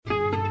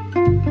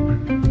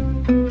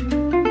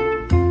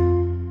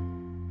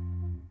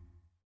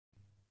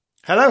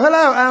Hello,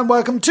 hello, and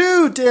welcome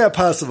to Dear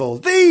Percival,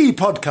 the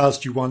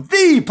podcast you want,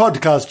 the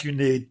podcast you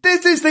need.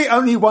 This is the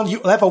only one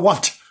you'll ever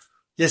want.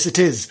 Yes, it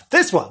is.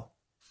 This one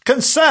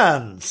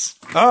concerns.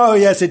 Oh,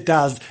 yes, it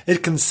does.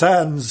 It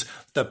concerns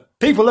the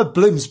people of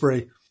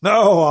Bloomsbury.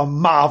 Oh, a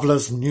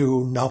marvellous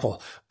new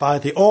novel by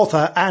the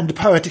author and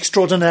poet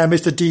extraordinaire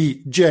Mr.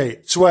 D.J.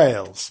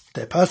 Swales.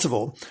 Dear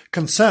Percival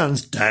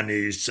concerns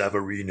Danny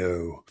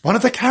Savarino, one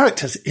of the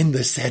characters in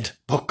the said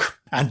book.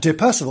 And Dear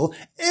Percival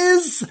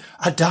is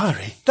a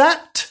diary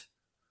that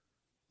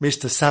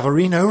Mr.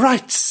 Savarino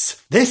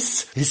writes.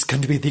 This is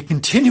going to be the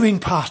continuing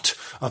part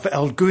of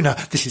El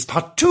Gouna. This is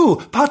part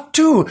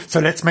two. So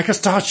let's make a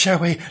start, shall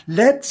we?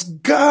 Let's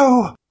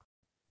go.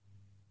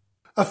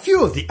 A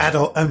few of the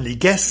adult-only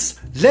guests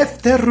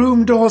left their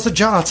room doors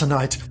ajar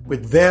tonight,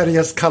 with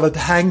various coloured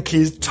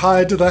hankies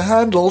tied to the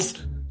handles.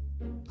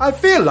 I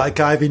feel like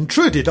I've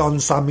intruded on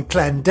some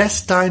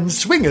clandestine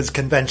swingers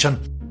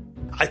convention.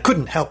 I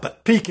couldn't help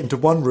but peek into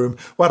one room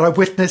where I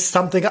witnessed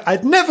something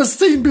I'd never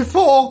seen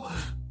before.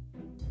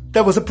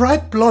 There was a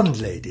bright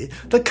blonde lady,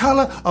 the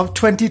colour of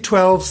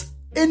 2012's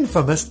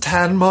infamous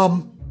Tan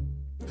Mom.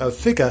 Her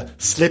figure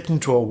slipped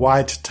into a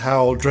white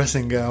towel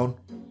dressing gown.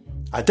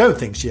 I don't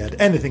think she had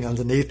anything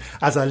underneath,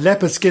 as a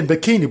leopard skin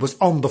bikini was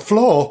on the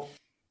floor.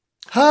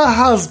 Her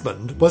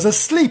husband was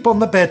asleep on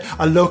the bed,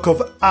 a look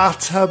of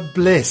utter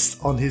bliss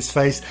on his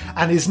face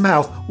and his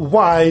mouth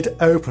wide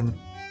open.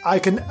 I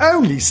can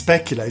only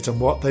speculate on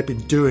what they'd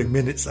been doing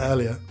minutes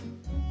earlier.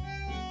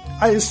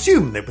 I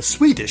assume they were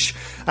Swedish,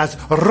 as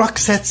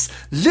Roxette's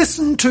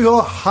Listen to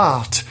Your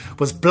Heart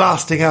was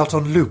blasting out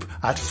on loop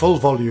at full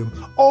volume.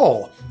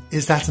 Or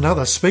is that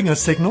another swinger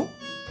signal?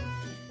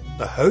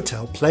 The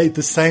hotel played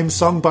the same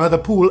song by the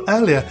pool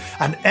earlier,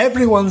 and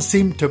everyone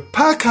seemed to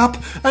perk up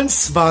and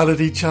smile at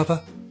each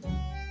other.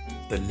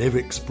 The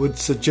lyrics would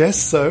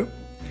suggest so.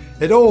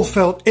 It all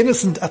felt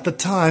innocent at the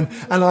time,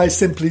 and I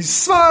simply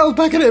smiled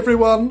back at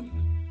everyone.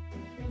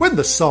 When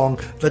the song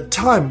The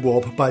Time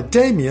Warp by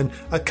Damien,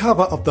 a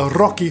cover of the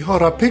Rocky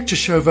Horror Picture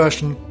Show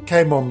version,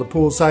 came on the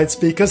poolside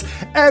speakers,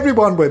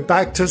 everyone went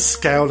back to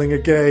scowling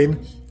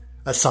again.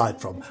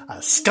 Aside from a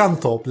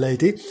Scunthorpe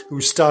lady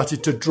who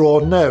started to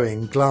draw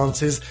knowing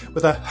glances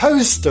with a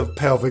host of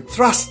pelvic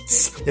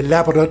thrusts,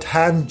 elaborate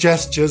hand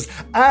gestures,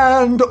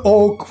 and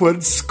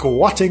awkward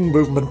squatting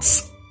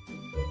movements.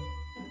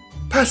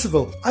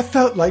 Percival, I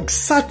felt like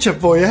such a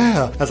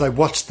voyeur as I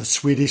watched the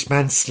Swedish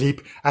man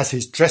sleep as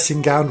his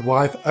dressing-gowned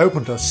wife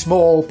opened a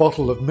small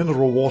bottle of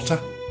mineral water.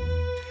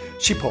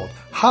 She poured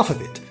half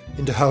of it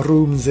into her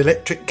room's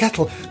electric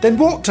kettle, then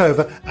walked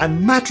over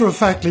and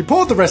matter-of-factly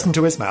poured the rest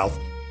into his mouth.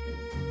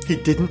 He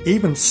didn't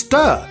even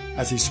stir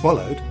as he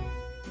swallowed,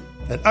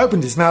 then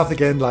opened his mouth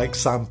again like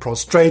some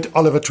prostrate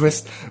Oliver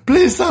Twist.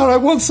 "Please, sir, I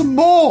want some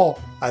more,"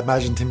 I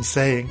imagined him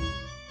saying.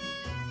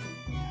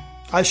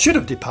 I should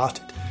have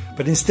departed,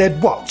 but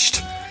instead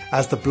watched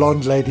as the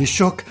blonde lady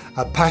shook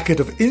a packet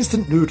of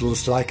instant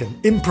noodles like an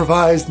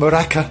improvised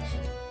maraca,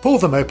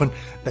 pulled them open,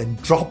 then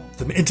dropped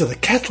them into the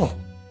kettle.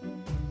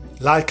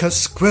 Like a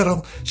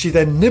squirrel, she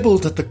then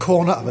nibbled at the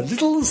corner of a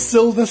little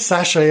silver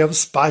sachet of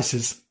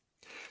spices.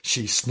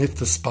 She sniffed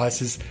the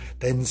spices,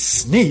 then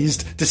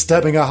sneezed,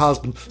 disturbing her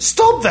husband.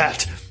 "Stop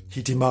that!"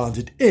 he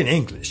demanded in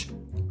English,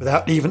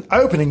 without even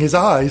opening his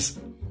eyes.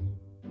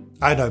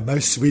 I know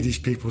most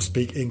Swedish people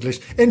speak English.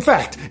 In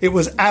fact, it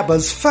was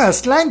Abba's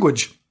first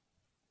language.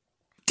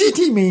 Did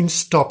he mean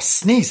stop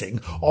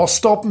sneezing or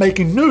stop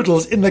making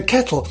noodles in the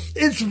kettle?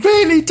 It's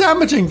really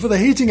damaging for the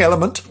heating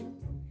element.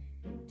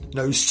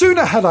 No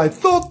sooner had I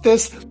thought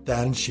this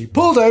than she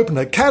pulled open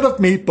a can of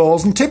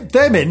meatballs and tipped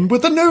them in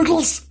with the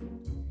noodles.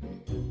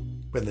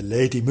 When the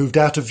lady moved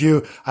out of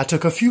view, I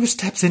took a few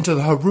steps into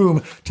her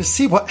room to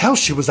see what else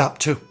she was up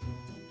to.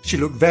 She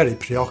looked very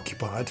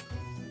preoccupied.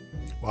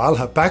 While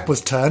her back was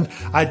turned,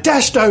 I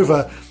dashed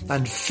over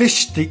and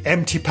fished the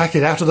empty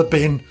packet out of the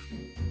bin.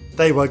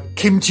 They were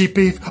kimchi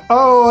beef.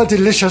 Oh, a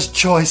delicious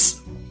choice.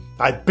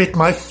 I bit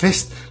my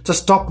fist to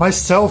stop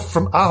myself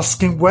from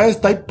asking where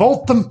they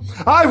bought them.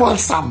 I want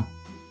some.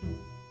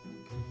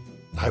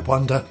 I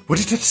wonder, would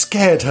it have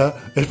scared her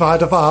if I'd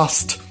have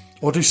asked?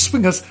 Or do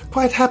swingers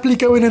quite happily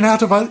go in and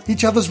out of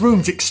each other's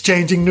rooms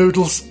exchanging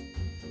noodles?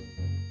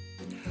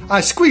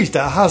 I squeezed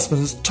her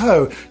husband's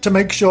toe to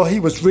make sure he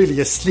was really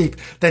asleep,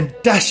 then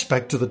dashed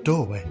back to the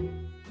doorway.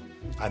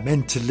 I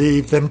meant to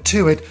leave them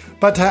to it,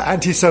 but her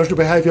antisocial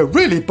behaviour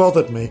really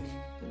bothered me.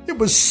 It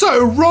was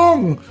so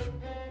wrong.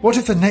 What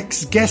if the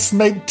next guests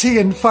make tea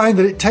and find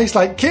that it tastes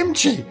like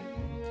kimchi?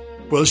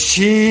 Will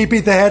she be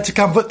there to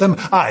comfort them?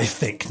 I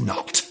think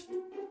not.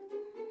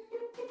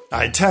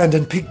 I turned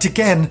and peeked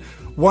again,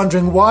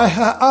 wondering why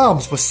her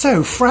arms were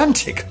so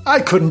frantic. I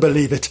couldn't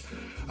believe it.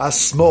 A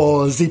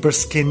small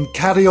zebra-skin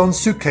carry-on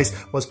suitcase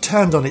was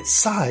turned on its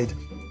side.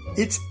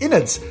 Its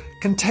innards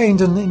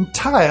contained an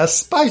entire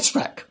spice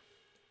rack.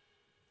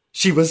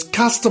 She was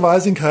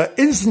customizing her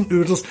instant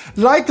noodles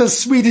like the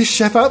Swedish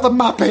chef out the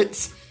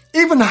Muppets,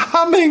 even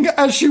humming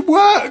as she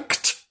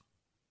worked.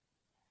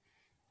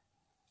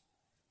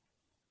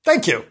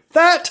 Thank you.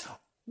 That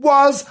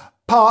was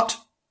part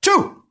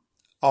 2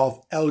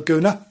 of El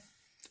Gouna.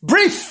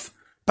 Brief,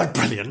 but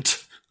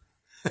brilliant.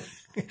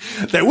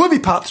 There will be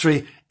part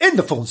 3 in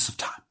the fullness of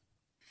time.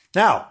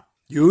 Now,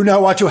 you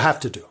know what you have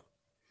to do.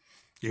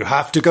 You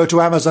have to go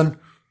to Amazon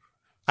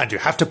and you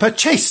have to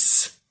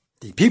purchase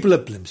The People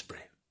of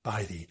Bloomsbury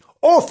by the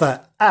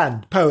author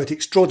and poet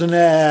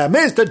extraordinaire,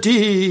 Mr.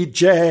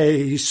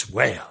 D.J.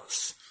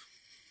 Swales.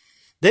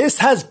 This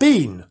has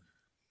been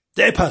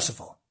Dear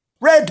Percival,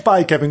 read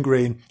by Kevin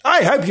Green.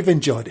 I hope you've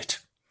enjoyed it.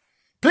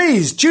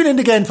 Please tune in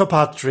again for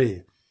part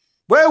 3,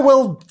 where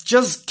we'll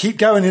just keep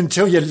going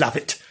until you love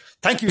it.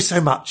 Thank you so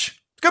much.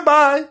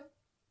 Goodbye.